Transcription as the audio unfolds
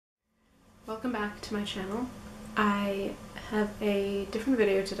Welcome back to my channel. I have a different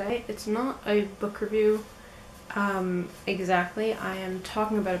video today. It's not a book review exactly. I am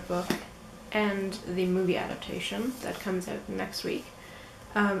talking about a book and the movie adaptation that comes out next week.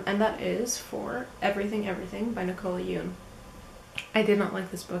 And that is for Everything Everything by Nicola Yoon. I did not like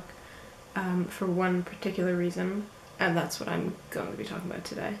this book for one particular reason, and that's what I'm going to be talking about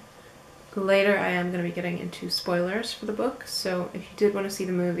today. Later I am going to be getting into spoilers for the book, so if you did want to see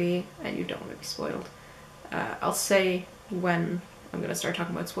the movie and you don't want to be spoiled, I'll say when I'm going to start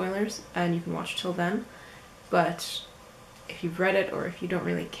talking about spoilers and you can watch till then, but if you've read it or if you don't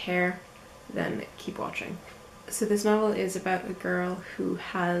really care, then keep watching. So this novel is about a girl who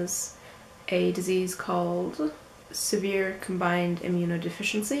has a disease called severe combined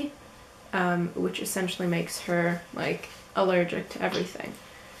immunodeficiency, which essentially makes her like allergic to everything.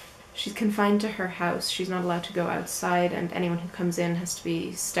 She's confined to her house, she's not allowed to go outside, and anyone who comes in has to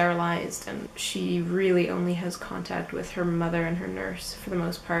be sterilized, and she really only has contact with her mother and her nurse for the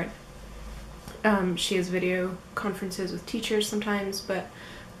most part. She has video conferences with teachers sometimes, but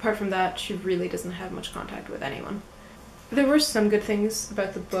apart from that, she really doesn't have much contact with anyone. There were some good things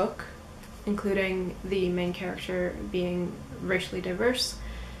about the book, including the main character being racially diverse,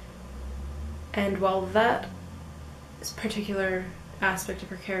 and while that particular aspect of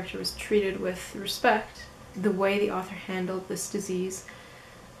her character was treated with respect, the way the author handled this disease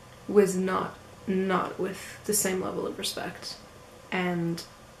was not with the same level of respect, and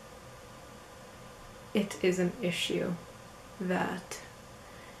it is an issue that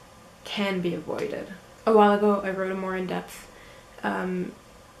can be avoided. A while ago I wrote a more in-depth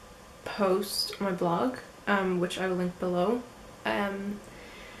post on my blog, which I will link below.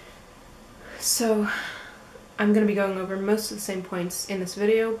 So I'm going to be going over most of the same points in this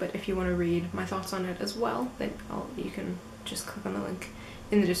video, but if you want to read my thoughts on it as well, then you can just click on the link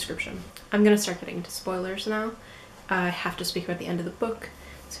in the description. I'm going to start getting into spoilers now. I have to speak about the end of the book,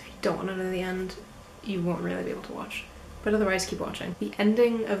 so if you don't want to know the end, you won't really be able to watch. But otherwise, keep watching. The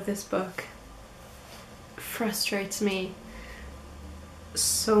ending of this book frustrates me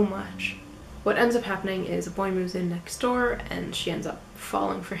so much. What ends up happening is a boy moves in next door, and she ends up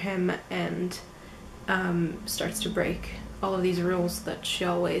falling for him, and starts to break all of these rules that she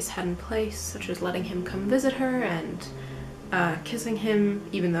always had in place, such as letting him come visit her and kissing him,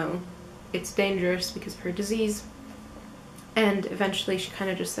 even though it's dangerous because of her disease. And eventually she kind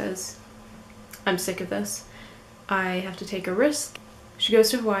of just says, I'm sick of this. I have to take a risk. She goes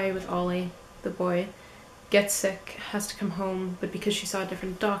to Hawaii with Ollie, the boy, gets sick, has to come home, but because she saw a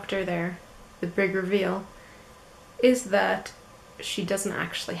different doctor there, the big reveal is that she doesn't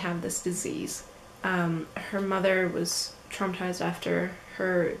actually have this disease. Her mother was traumatized after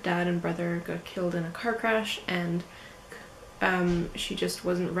her dad and brother got killed in a car crash, and she just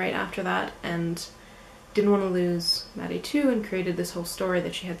wasn't right after that and didn't want to lose Maddie too, and created this whole story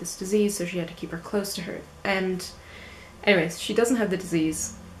that she had this disease, so she had to keep her close to her. And anyways, she doesn't have the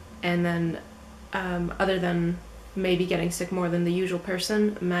disease, and then other than maybe getting sick more than the usual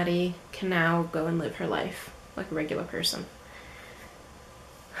person, Maddie can now go and live her life like a regular person.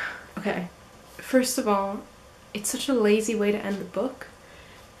 Okay. First of all, it's such a lazy way to end the book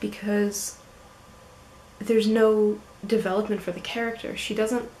because there's no development for the character. She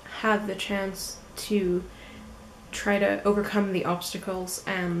doesn't have the chance to try to overcome the obstacles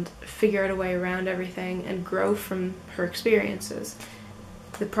and figure out a way around everything and grow from her experiences.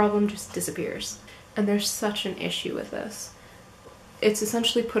 The problem just disappears. And there's such an issue with this. It's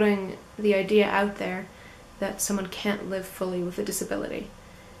essentially putting the idea out there that someone can't live fully with a disability.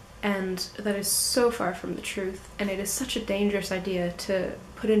 And that is so far from the truth, and it is such a dangerous idea to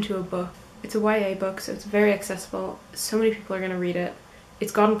put into a book. It's a YA book, so it's very accessible. So many people are going to read it.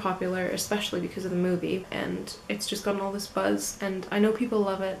 It's gotten popular, especially because of the movie, and it's just gotten all this buzz, and I know people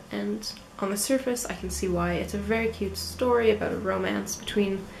love it, and on the surface I can see why. It's a very cute story about a romance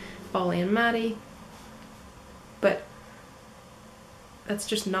between Ollie and Maddie, but that's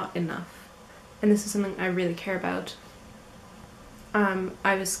just not enough. And this is something I really care about.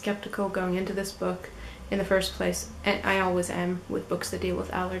 I was skeptical going into this book in the first place, and I always am with books that deal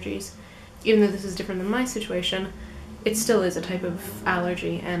with allergies. Even though this is different than my situation, it still is a type of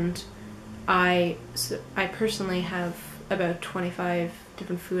allergy, and I personally have about 25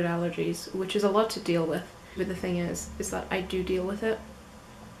 different food allergies, which is a lot to deal with. But the thing is that I do deal with it,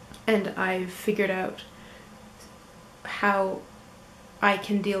 and I've figured out how I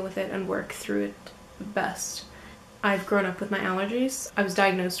can deal with it and work through it best. I've grown up with my allergies. I was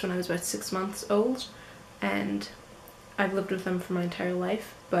diagnosed when I was about 6 months old, and I've lived with them for my entire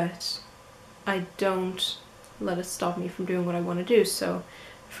life, but I don't let it stop me from doing what I want to do. So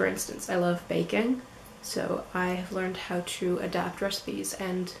For instance, I love baking, so I have learned how to adapt recipes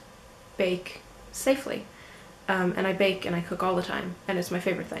and bake safely. And I bake and I cook all the time, and it's my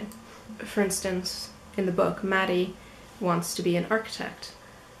favorite thing. For instance, in the book, Maddie wants to be an architect,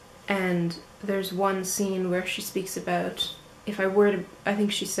 and there's one scene where she speaks about, I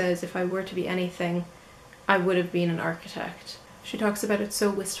think she says, if I were to be anything, I would have been an architect. She talks about it so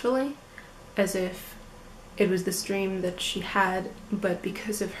wistfully, as if it was this dream that she had, but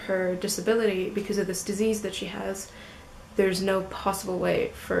because of her disability, because of this disease that she has, there's no possible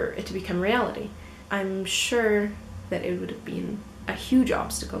way for it to become reality. I'm sure that it would have been a huge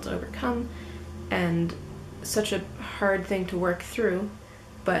obstacle to overcome and such a hard thing to work through,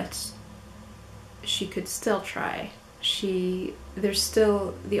 but she could still try. The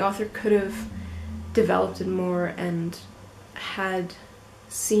author could have developed it more and had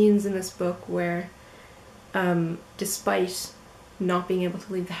scenes in this book where despite not being able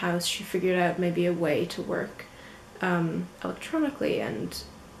to leave the house, she figured out maybe a way to work electronically and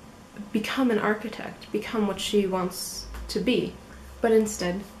become an architect, become what she wants to be. But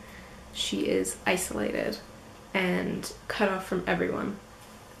instead, she is isolated and cut off from everyone.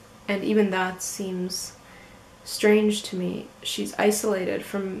 And even that seems strange to me. She's isolated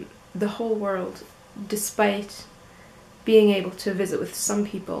from the whole world despite being able to visit with some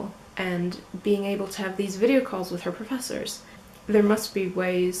people and being able to have these video calls with her professors. There must be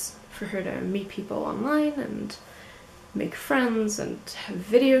ways for her to meet people online and make friends and have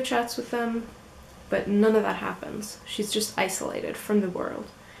video chats with them, but none of that happens. She's just isolated from the world,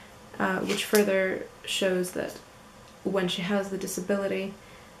 which further shows that when she has the disability,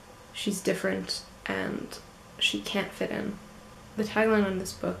 she's different and she can't fit in. The tagline on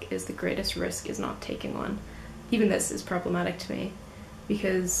this book is "The greatest risk is not taking one." Even this is problematic to me,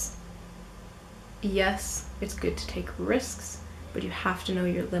 because yes, it's good to take risks, but you have to know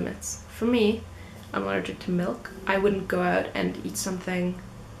your limits. For me, I'm allergic to milk. I wouldn't go out and eat something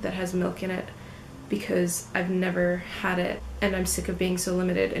that has milk in it because I've never had it and I'm sick of being so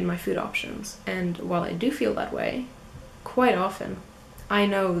limited in my food options. And while I do feel that way, quite often, I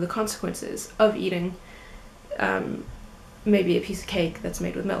know the consequences of eating maybe a piece of cake that's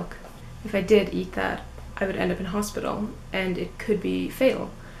made with milk. If I did eat that, I would end up in hospital and it could be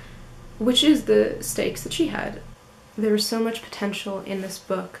fatal, which is the stakes that she had. There was so much potential in this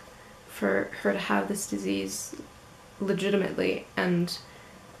book for her to have this disease legitimately and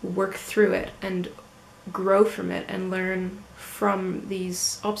work through it and grow from it and learn from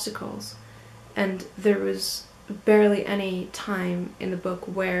these obstacles. And there was barely any time in the book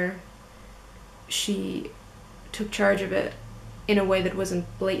where she took charge of it in a way that wasn't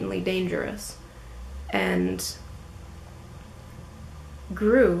blatantly dangerous, and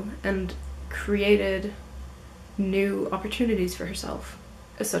grew and created new opportunities for herself,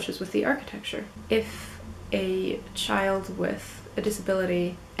 such as with the architecture. If a child with a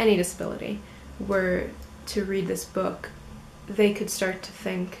disability, any disability, were to read this book, they could start to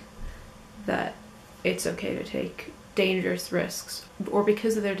think that it's okay to take dangerous risks, or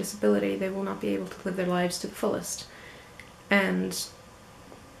because of their disability they will not be able to live their lives to the fullest. And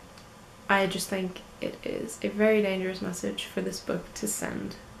I just think it is a very dangerous message for this book to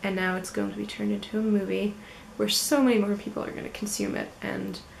send. And now it's going to be turned into a movie where so many more people are going to consume it.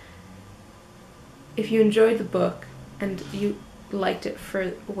 And if you enjoyed the book and you liked it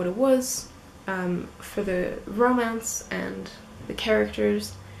for what it was, for the romance and the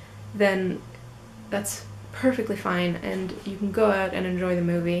characters, then that's perfectly fine, and you can go out and enjoy the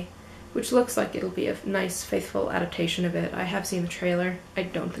movie, which looks like it'll be a nice, faithful adaptation of it. I have seen the trailer. I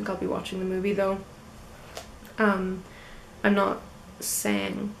don't think I'll be watching the movie though. I'm not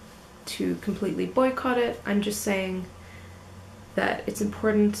saying to completely boycott it, I'm just saying that it's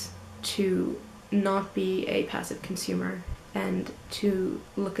important to not be a passive consumer and to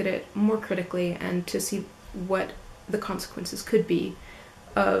look at it more critically and to see what the consequences could be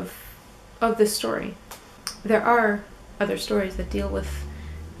of this story. There are other stories that deal with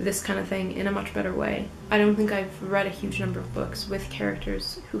this kind of thing in a much better way. I don't think I've read a huge number of books with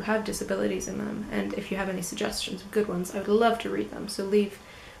characters who have disabilities in them, and if you have any suggestions of good ones, I would love to read them, so leave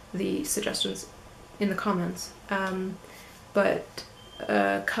the suggestions in the comments. But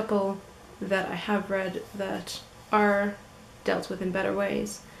a couple that I have read that are dealt with in better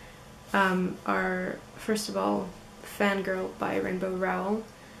ways are, first of all, Fangirl by Rainbow Rowell.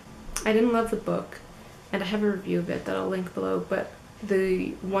 I didn't love the book, and I have a review of it that I'll link below, but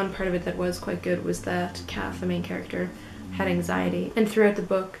the one part of it that was quite good was that Kath, the main character, had anxiety, and throughout the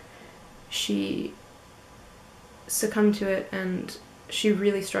book she succumbed to it and she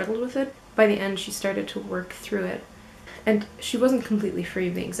really struggled with it. By the end she started to work through it, And she wasn't completely free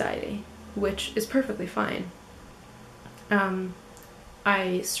of the anxiety, which is perfectly fine.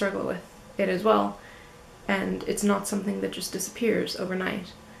 I struggle with it as well, and it's not something that just disappears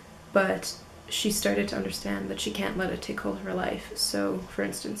overnight, but she started to understand that she can't let it take hold of her life. So, for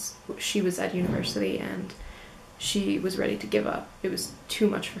instance, she was at university and she was ready to give up. It was too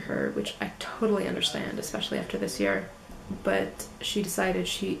much for her, which I totally understand, especially after this year. But she decided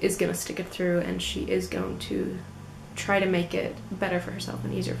she is going to stick it through, and she is going to try to make it better for herself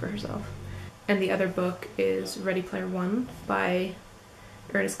and easier for herself. And the other book is Ready Player One by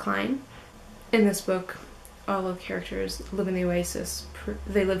Ernest Cline. In this book, all of the characters live in the Oasis.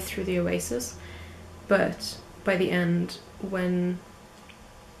 They live through the Oasis, but by the end, when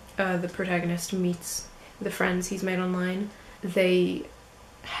the protagonist meets the friends he's made online, they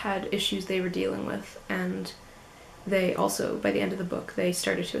had issues they were dealing with, and they also, by the end of the book, they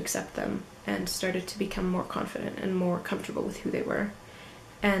started to accept them and started to become more confident and more comfortable with who they were.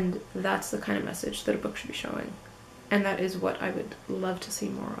 And that's the kind of message that a book should be showing. And that is what I would love to see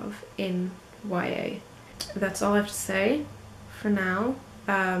more of in YA. That's all I have to say for now.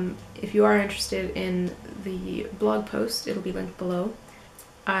 If you are interested in the blog post, it'll be linked below.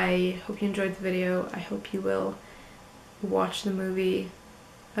 I hope you enjoyed the video. I hope you will watch the movie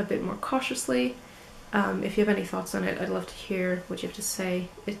a bit more cautiously. If you have any thoughts on it, I'd love to hear what you have to say.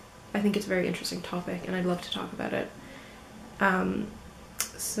 I think it's a very interesting topic, and I'd love to talk about it.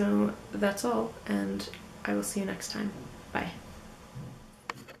 So that's all, and I will see you next time. Bye.